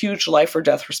it's a huge life or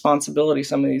death responsibility,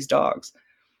 some of these dogs.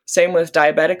 Same with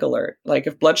diabetic alert. Like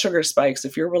if blood sugar spikes,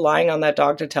 if you're relying on that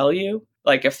dog to tell you,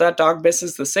 like if that dog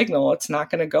misses the signal, it's not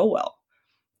going to go well.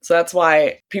 So that's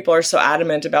why people are so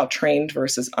adamant about trained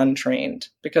versus untrained,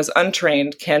 because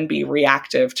untrained can be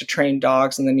reactive to trained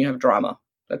dogs and then you have drama.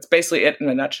 That's basically it in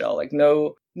a nutshell. Like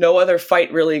no other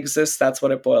fight really exists. That's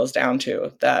what it boils down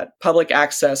to, that public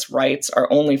access rights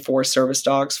are only for service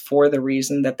dogs for the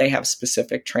reason that they have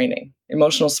specific training.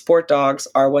 Emotional support dogs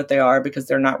are what they are because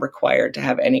they're not required to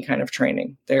have any kind of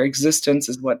training. Their existence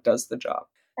is what does the job.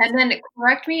 And then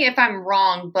correct me if I'm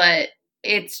wrong, but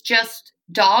it's just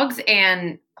dogs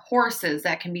and horses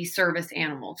that can be service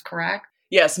animals, correct?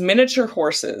 Yes, miniature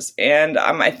horses. And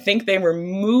I think they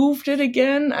removed it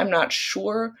again. I'm not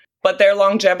sure. But their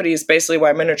longevity is basically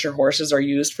why miniature horses are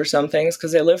used for some things,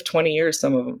 because they live 20 years,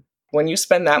 some of them. When you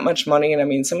spend that much money, and I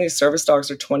mean, some of these service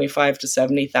dogs are $25,000 to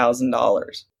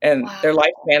 $70,000, and Wow. Their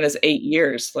lifespan is 8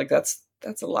 years. Like that's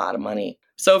a lot of money.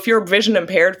 So if you're vision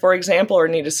impaired, for example, or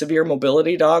need a severe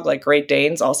mobility dog, like Great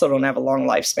Danes also don't have a long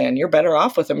lifespan, you're better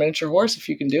off with a miniature horse if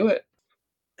you can do it.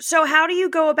 So how do you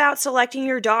go about selecting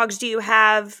your dogs? Do you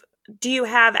have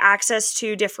access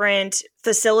to different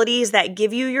facilities that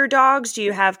give you your dogs? Do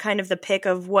you have kind of the pick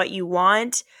of what you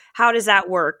want? How does that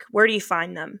work? Where do you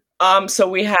find them? So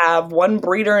we have one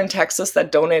breeder in Texas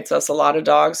that donates us a lot of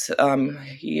dogs.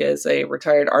 He is a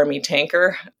retired Army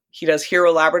tanker. He does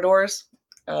Hero Labradors.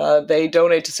 They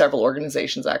donate to several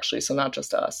organizations, actually, so not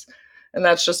just us. And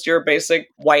that's just your basic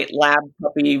white lab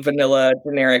puppy, vanilla,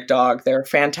 generic dog. They're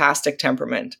fantastic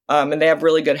temperament. And they have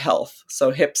really good health.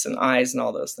 So hips and eyes and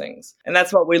all those things. And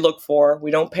that's what we look for. We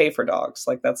don't pay for dogs.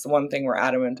 Like that's the one thing we're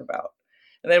adamant about.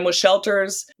 And then with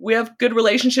shelters, we have good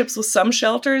relationships with some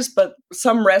shelters, but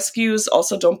some rescues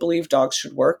also don't believe dogs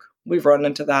should work. We've run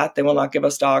into that. They will not give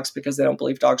us dogs because they don't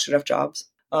believe dogs should have jobs.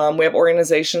 We have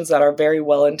organizations that are very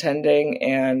well-intending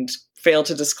and fail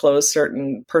to disclose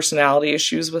certain personality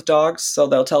issues with dogs. So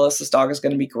they'll tell us this dog is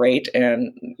going to be great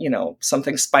and,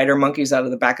 something spider monkeys out of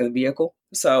the back of the vehicle.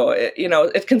 So,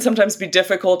 it can sometimes be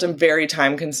difficult and very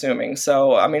time consuming.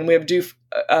 So, I mean, we have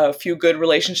a few good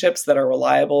relationships that are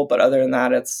reliable, but other than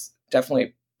that, it's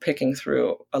definitely picking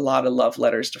through a lot of love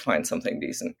letters to find something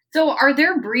decent. So are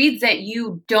there breeds that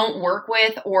you don't work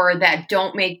with or that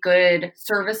don't make good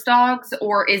service dogs?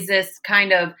 Or is this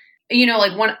kind of,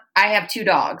 I have 2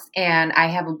 dogs and I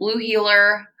have a blue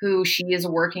heeler who she is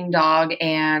a working dog.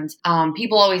 And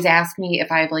people always ask me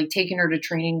if I've taken her to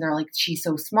training. They're like, she's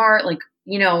so smart,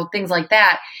 things like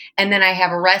that. And then I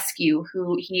have a rescue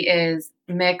who he is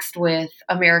mixed with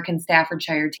American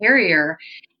Staffordshire Terrier.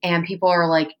 And people are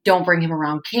like, don't bring him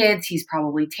around kids. He's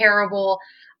probably terrible.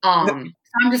 So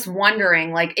I'm just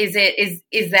wondering, is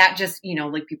that just,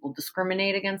 people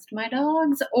discriminate against my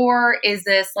dogs? Or is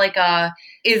this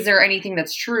is there anything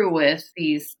that's true with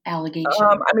these allegations?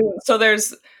 So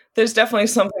there's definitely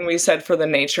something we said for the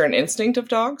nature and instinct of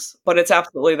dogs, but it's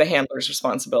absolutely the handler's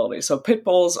responsibility. So pit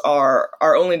bulls are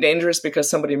only dangerous because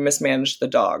somebody mismanaged the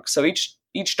dog. So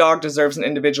each dog deserves an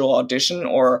individual audition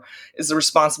or is the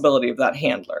responsibility of that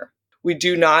handler. We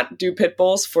do not do pit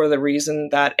bulls for the reason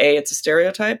that A, it's a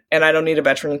stereotype, and I don't need a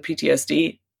veteran with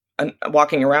PTSD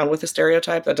walking around with a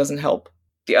stereotype. That doesn't help.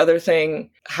 The other thing,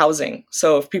 housing.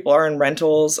 So if people are in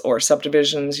rentals or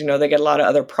subdivisions, they get a lot of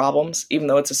other problems. Even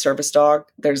though it's a service dog,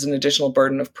 there's an additional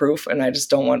burden of proof, and I just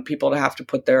don't want people to have to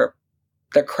put their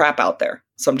crap out there.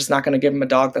 So I'm just not going to give them a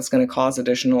dog that's going to cause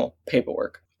additional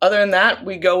paperwork. Other than that,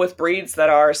 we go with breeds that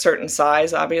are a certain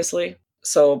size, obviously.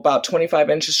 So about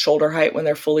 25 inches shoulder height when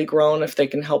they're fully grown, if they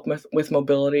can help with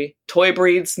mobility. Toy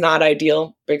breeds, not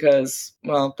ideal because,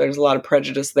 well, there's a lot of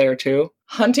prejudice there too.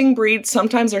 Hunting breeds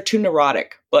sometimes are too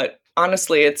neurotic, but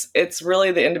honestly, it's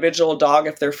really the individual dog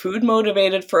if they're food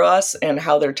motivated for us and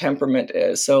how their temperament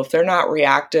is. So if they're not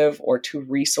reactive or too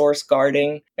resource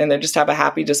guarding and they just have a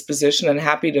happy disposition and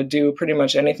happy to do pretty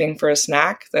much anything for a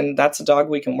snack, then that's a dog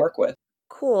we can work with.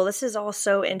 Cool. This is all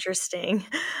so interesting.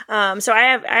 So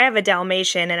I have a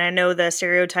Dalmatian, and I know the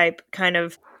stereotype kind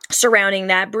of surrounding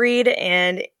that breed.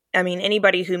 And I mean,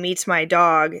 anybody who meets my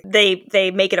dog,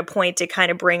 they make it a point to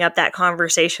kind of bring up that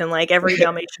conversation. Like every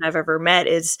Dalmatian I've ever met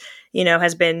is,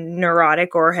 has been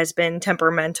neurotic or has been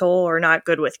temperamental or not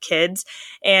good with kids.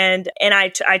 And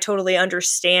I totally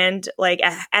understand, like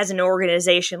as an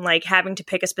organization, like having to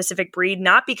pick a specific breed,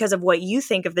 not because of what you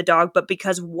think of the dog, but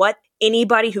because what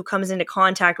anybody who comes into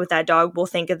contact with that dog will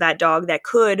think of that dog that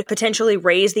could potentially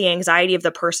raise the anxiety of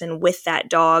the person with that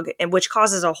dog, and which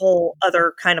causes a whole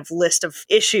other kind of list of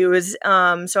issues.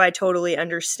 So I totally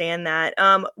understand that.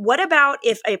 What about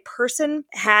if a person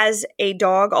has a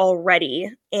dog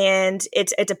already and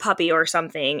it's a puppy or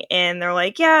something, and they're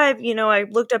like, yeah, I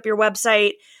looked up your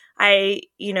website. I,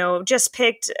 just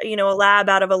picked, a lab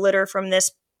out of a litter from this,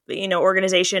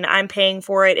 organization. I'm paying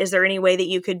for it. Is there any way that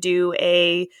you could do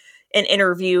an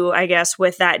interview, I guess,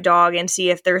 with that dog and see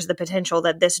if there's the potential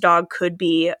that this dog could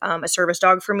be a service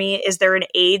dog for me? Is there an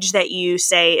age that you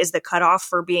say is the cutoff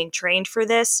for being trained for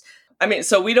this? I mean,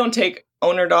 so we don't take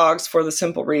owner dogs for the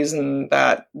simple reason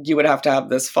that you would have to have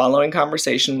this following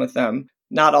conversation with them.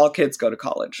 Not all kids go to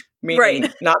college. Meaning,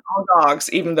 right. Not all dogs,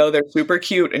 even though they're super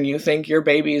cute and you think your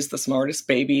baby is the smartest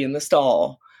baby in the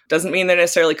stall, doesn't mean they're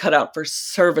necessarily cut out for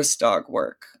service dog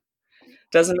work.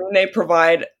 Doesn't mean they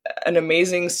provide an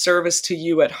amazing service to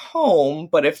you at home,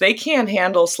 but if they can't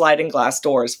handle sliding glass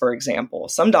doors, for example,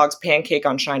 some dogs pancake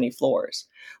on shiny floors.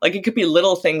 Like it could be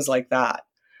little things like that.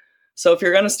 So if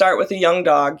you're going to start with a young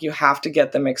dog, you have to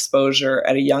get them exposure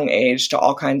at a young age to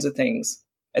all kinds of things.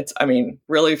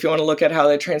 Really, if you want to look at how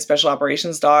they train special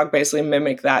operations dog, basically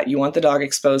mimic that. You want the dog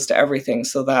exposed to everything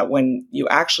so that when you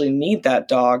actually need that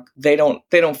dog, they don't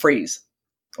freeze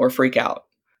or freak out.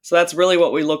 So that's really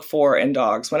what we look for in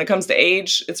dogs. When it comes to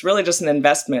age, it's really just an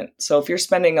investment. So if you're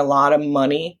spending a lot of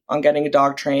money on getting a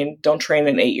dog trained, don't train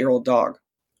an 8-year-old dog.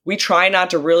 We try not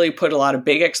to really put a lot of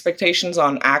big expectations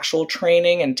on actual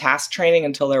training and task training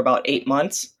until they're about 8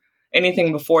 months.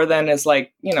 Anything before then is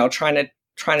like,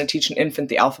 trying to teach an infant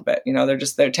the alphabet.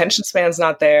 Their attention span's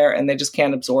not there and they just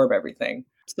can't absorb everything.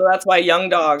 So that's why young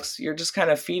dogs, you're just kind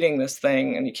of feeding this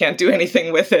thing and you can't do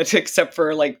anything with it except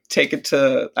for like take it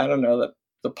to, I don't know,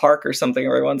 the park or something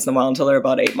every once in a while until they're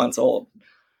about 8 months old.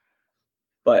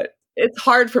 But it's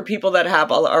hard for people that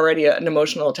have already an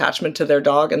emotional attachment to their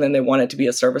dog and then they want it to be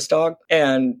a service dog.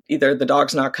 And either the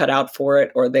dog's not cut out for it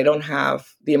or they don't have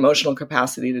the emotional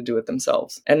capacity to do it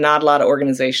themselves. And not a lot of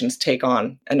organizations take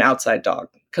on an outside dog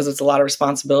because it's a lot of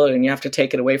responsibility and you have to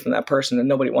take it away from that person and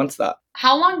nobody wants that.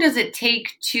 How long does it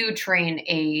take to train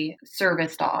a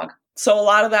service dog? So a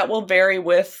lot of that will vary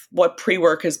with what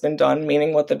pre-work has been done,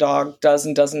 meaning what the dog does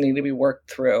and doesn't need to be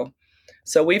worked through.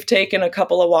 So we've taken a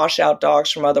couple of washout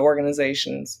dogs from other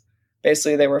organizations.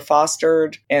 Basically, they were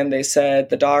fostered and they said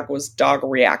the dog was dog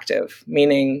reactive,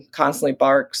 meaning constantly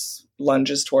barks,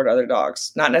 lunges toward other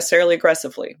dogs. Not necessarily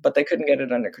aggressively, but they couldn't get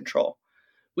it under control.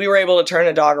 We were able to turn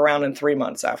a dog around in 3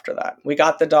 months after that. We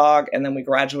got the dog and then we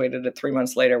graduated it 3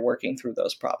 months later working through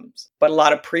those problems. But a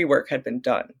lot of pre-work had been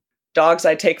done. Dogs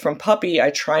I take from puppy,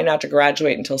 I try not to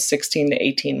graduate until 16 to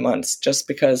 18 months just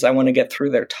because I want to get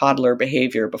through their toddler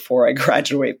behavior before I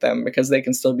graduate them because they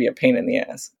can still be a pain in the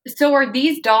ass. So are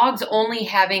these dogs only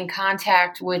having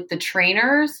contact with the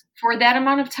trainers for that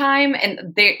amount of time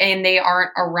and they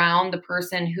aren't around the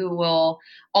person who will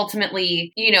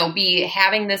ultimately, be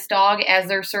having this dog as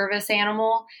their service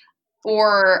animal?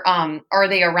 Or are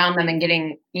they around them and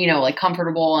getting,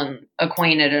 comfortable and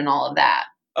acquainted and all of that?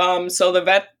 So the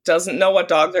vet doesn't know what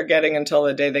dog they're getting until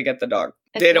the day they get the dog.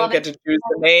 They don't get to choose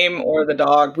the name or the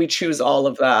dog. We choose all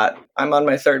of that. I'm on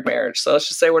my 3rd marriage. So let's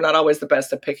just say we're not always the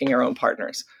best at picking our own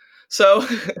partners. So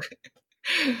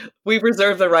We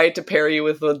reserve the right to pair you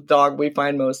with the dog we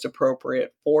find most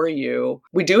appropriate for you.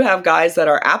 We do have guys that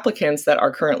are applicants that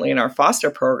are currently in our foster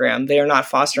program. They are not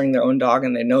fostering their own dog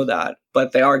and they know that,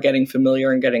 but they are getting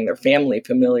familiar and getting their family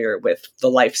familiar with the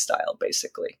lifestyle,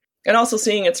 basically. And also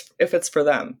seeing if it's for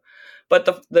them.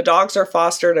 But the dogs are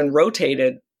fostered and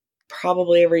rotated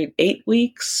probably every 8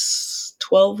 weeks,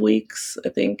 12 weeks, I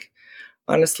think.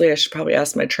 Honestly, I should probably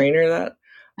ask my trainer that.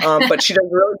 But she does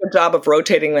a really good job of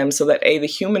rotating them so that the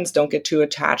humans don't get too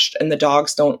attached and the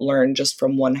dogs don't learn just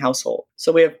from one household.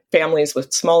 So we have families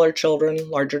with smaller children,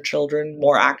 larger children,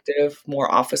 more active,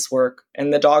 more office work,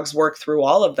 and the dogs work through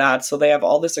all of that. So they have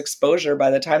all this exposure.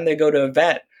 By the time they go to a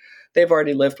vet, they've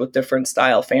already lived with different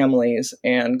style families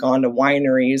and gone to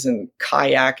wineries and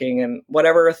kayaking and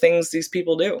whatever things these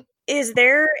people do. Is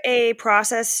there a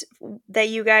process that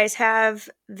you guys have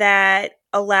that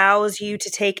allows you to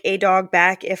take a dog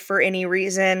back if for any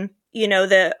reason,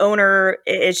 the owner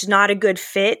is not a good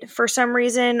fit for some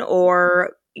reason,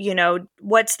 or,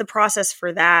 what's the process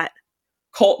for that?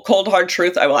 Cold hard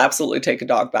truth, I will absolutely take a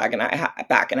dog back, and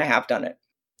I have done it.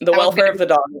 The welfare of the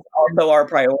dog is also our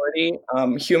priority.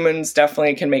 Humans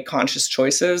definitely can make conscious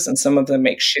choices, and some of them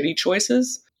make shitty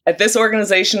choices. At this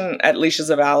organization, at Leashes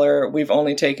of Valor, we've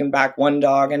only taken back one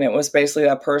dog, and it was basically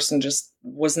that person just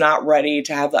was not ready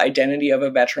to have the identity of a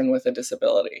veteran with a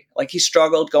disability. Like, he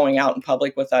struggled going out in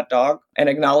public with that dog and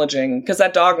acknowledging, because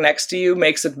that dog next to you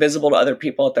makes it visible to other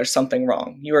people that there's something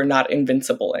wrong. You are not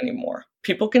invincible anymore.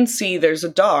 People can see there's a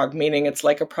dog, meaning it's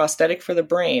like a prosthetic for the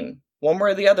brain. One way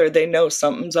or the other, they know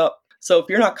something's up. So if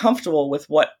you're not comfortable with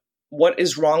what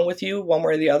is wrong with you, one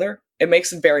way or the other, it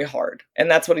makes it very hard. And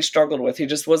that's what he struggled with. He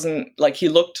just wasn't like, he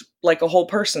looked like a whole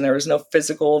person. There was no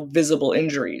physical, visible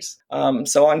injuries.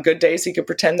 So on good days, he could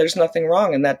pretend there's nothing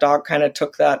wrong. And that dog kind of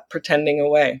took that pretending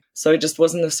away. So it just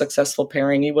wasn't a successful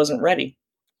pairing. He wasn't ready.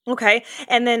 Okay.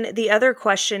 And then the other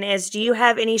question is, do you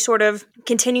have any sort of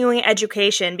continuing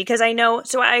education? Because I know,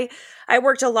 so I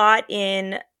worked a lot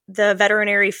in the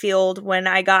veterinary field when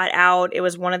I got out. It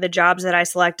was one of the jobs that I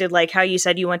selected, like how you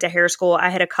said you went to hair school. I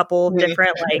had a couple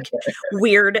different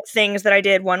weird things that I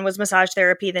did. One was massage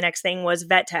therapy. The next thing was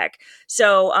vet tech.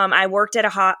 So I worked at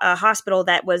a hospital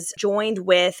that was joined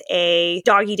with a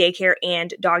doggy daycare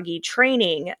and doggy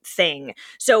training thing.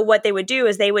 So what they would do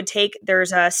is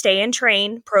there's a stay and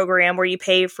train program where you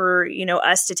pay for,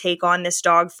 us to take on this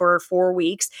dog for 4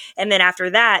 weeks. And then after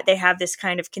that, they have this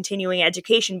kind of continuing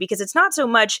education, because it's not so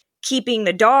much keeping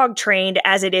the dog trained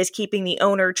as it is keeping the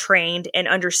owner trained and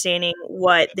understanding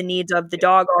what the needs of the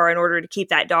dog are in order to keep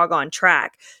that dog on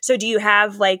track. So do you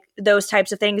have those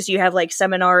types of things? Do you have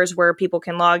seminars where people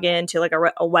can log into a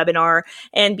webinar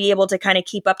and be able to kind of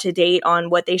keep up to date on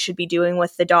what they should be doing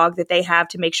with the dog that they have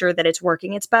to make sure that it's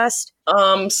working its best?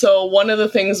 So one of the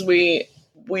things we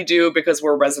do, because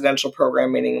we're a residential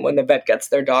program, meaning when the vet gets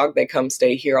their dog, they come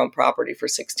stay here on property for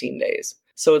 16 days.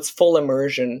 So it's full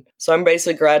immersion. So I'm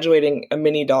basically graduating a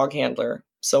mini dog handler.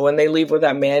 So when they leave with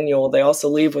that manual, they also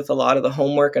leave with a lot of the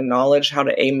homework and knowledge how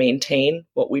to maintain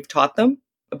what we've taught them.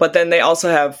 But then they also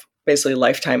have basically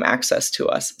lifetime access to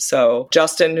us. So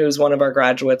Justin, who's one of our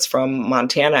graduates from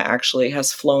Montana, actually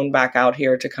has flown back out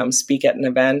here to come speak at an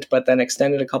event, but then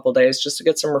extended a couple days just to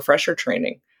get some refresher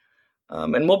training.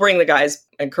 And we'll bring the guys,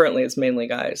 and currently it's mainly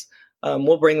guys,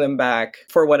 we'll bring them back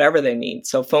for whatever they need.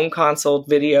 So phone consult,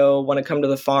 video, want to come to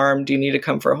the farm? Do you need to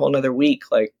come for a whole nother week?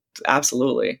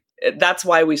 Absolutely. That's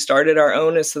why we started our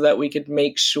own, is so that we could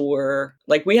make sure,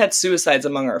 we had suicides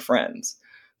among our friends.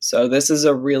 So this is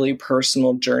a really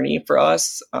personal journey for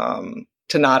us, to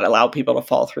not allow people to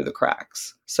fall through the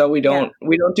cracks. So we don't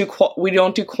do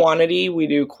quantity, we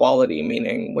do quality,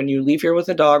 meaning when you leave here with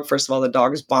a dog, first of all, the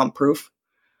dog is bomb proof.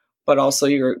 But also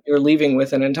you're leaving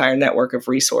with an entire network of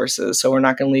resources. So we're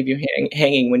not going to leave you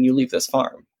hanging when you leave this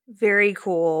farm. Very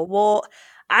cool. Well,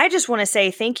 I just want to say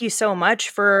thank you so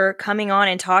much for coming on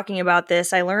and talking about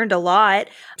this. I learned a lot.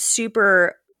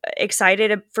 Super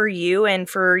excited for you and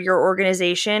for your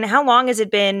organization. How long has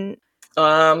it been?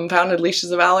 Founded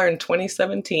Leashes of Valor in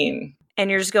 2017.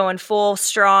 And you're just going full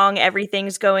strong.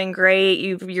 Everything's going great.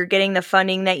 You're getting the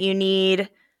funding that you need.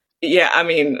 Yeah,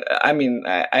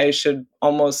 I should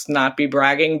almost not be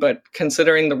bragging, but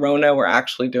considering the Rona, we're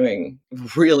actually doing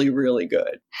really, really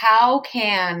good. How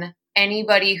can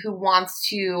anybody who wants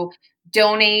to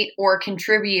donate or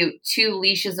contribute to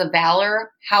Leashes of Valor,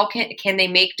 how can they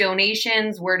make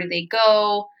donations? Where do they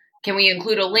go? Can we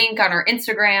include a link on our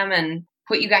Instagram and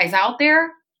put you guys out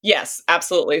there? Yes,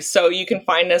 absolutely. So you can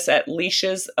find us at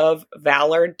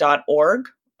leashesofvalor.org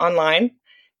online.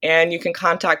 And you can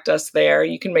contact us there.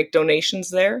 You can make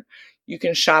donations there. You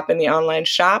can shop in the online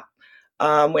shop.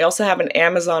 We also have an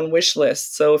Amazon wish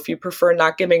list. So if you prefer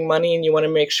not giving money and you want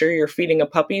to make sure you're feeding a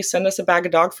puppy, send us a bag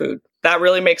of dog food. That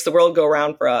really makes the world go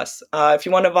round for us. If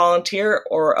you want to volunteer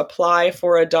or apply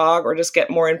for a dog or just get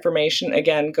more information,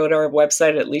 again, go to our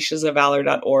website at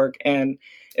leashesofvalor.org. And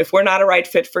if we're not a right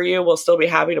fit for you, we'll still be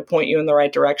happy to point you in the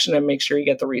right direction and make sure you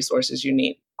get the resources you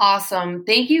need. Awesome.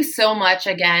 Thank you so much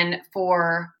again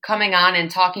for coming on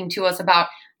and talking to us about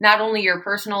not only your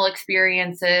personal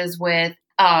experiences with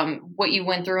what you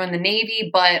went through in the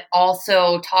Navy, but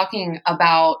also talking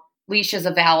about Leashes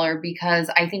of Valor,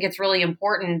 because I think it's really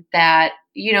important that,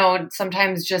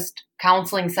 sometimes just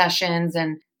counseling sessions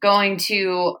and going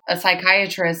to a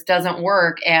psychiatrist doesn't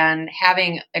work, and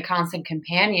having a constant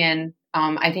companion.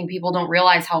 I think people don't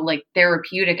realize how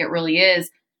therapeutic it really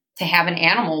is to have an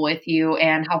animal with you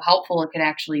and how helpful it could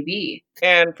actually be.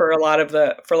 And for a lot of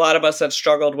us that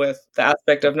struggled with the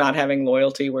aspect of not having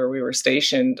loyalty where we were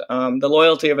stationed, the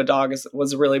loyalty of a dog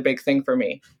was a really big thing for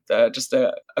me, just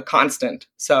a constant.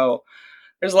 So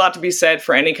there's a lot to be said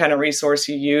for any kind of resource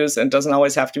you use, and it doesn't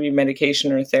always have to be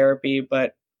medication or therapy,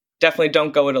 but definitely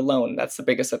don't go it alone. That's the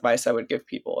biggest advice I would give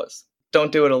people, is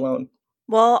don't do it alone.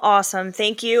 Well, awesome.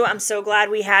 Thank you. I'm so glad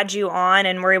we had you on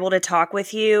and were able to talk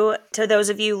with you. To those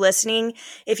of you listening,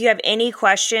 if you have any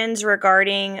questions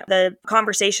regarding the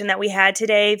conversation that we had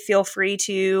today, feel free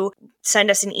to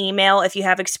send us an email if you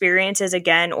have experiences,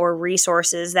 again, or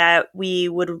resources that we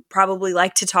would probably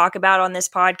like to talk about on this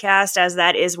podcast, as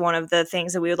that is one of the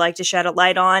things that we would like to shed a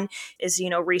light on, is,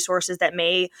 resources that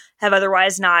may have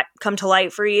otherwise not come to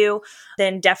light for you.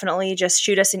 Then definitely just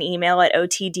shoot us an email at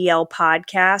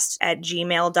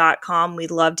otdlpodcast@gmail.com.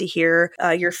 We'd love to hear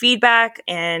your feedback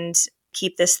and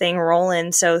keep this thing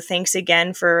rolling. So thanks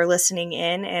again for listening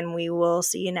in, and we will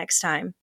see you next time.